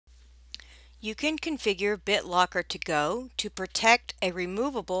You can configure BitLocker to go to protect a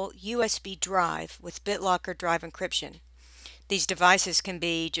removable USB drive with BitLocker drive encryption. These devices can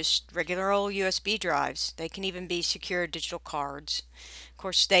be just regular old USB drives. They can even be secure digital cards. Of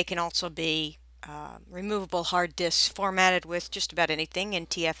course, they can also be removable hard disks formatted with just about anything in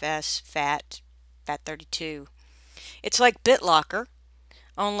TFS, FAT32. It's like BitLocker,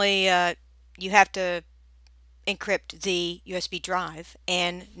 only you have to encrypt the USB drive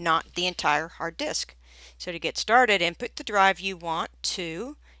and not the entire hard disk. So to get started, input the drive you want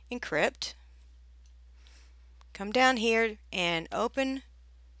to encrypt. Come down here and open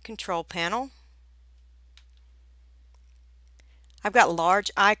Control Panel. I've got large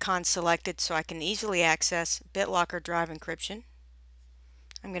icons selected so I can easily access BitLocker drive encryption.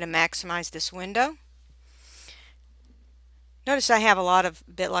 I'm going to maximize this window. Notice I have a lot of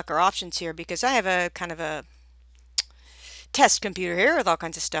BitLocker options here because I have a kind of a test computer here with all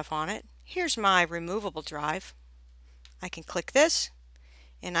kinds of stuff on it. Here's my removable drive. I can click this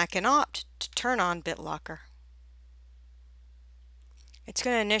and I can opt to turn on BitLocker. It's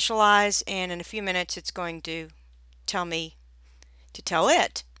going to initialize, and in a few minutes it's going to tell me to tell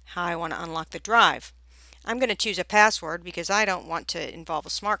it how I want to unlock the drive. I'm going to choose a password because I don't want to involve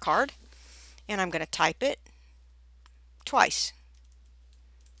a smart card, and I'm going to type it twice.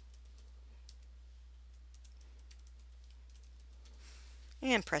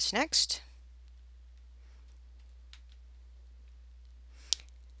 And press next.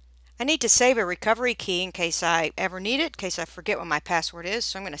 I need to save a recovery key in case I ever need it, in case I forget what my password is,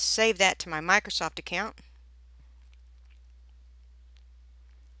 so I'm going to save that to my Microsoft account.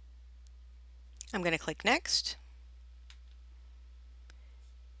 I'm going to click next.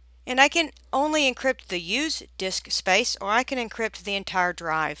 And I can only encrypt the use disk space, or I can encrypt the entire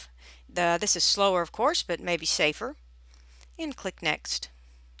drive. This is slower, of course, but maybe safer. And click next.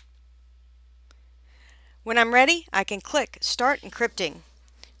 When I'm ready, I can click Start Encrypting.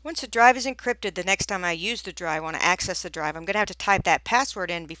 Once the drive is encrypted, the next time I use the drive, I want to access the drive, I'm going to have to type that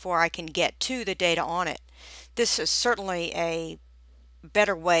password in before I can get to the data on it. This is certainly a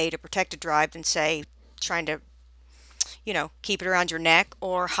better way to protect a drive than, say, trying to keep it around your neck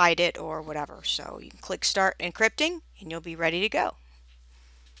or hide it or whatever. So you can click Start Encrypting and you'll be ready to go.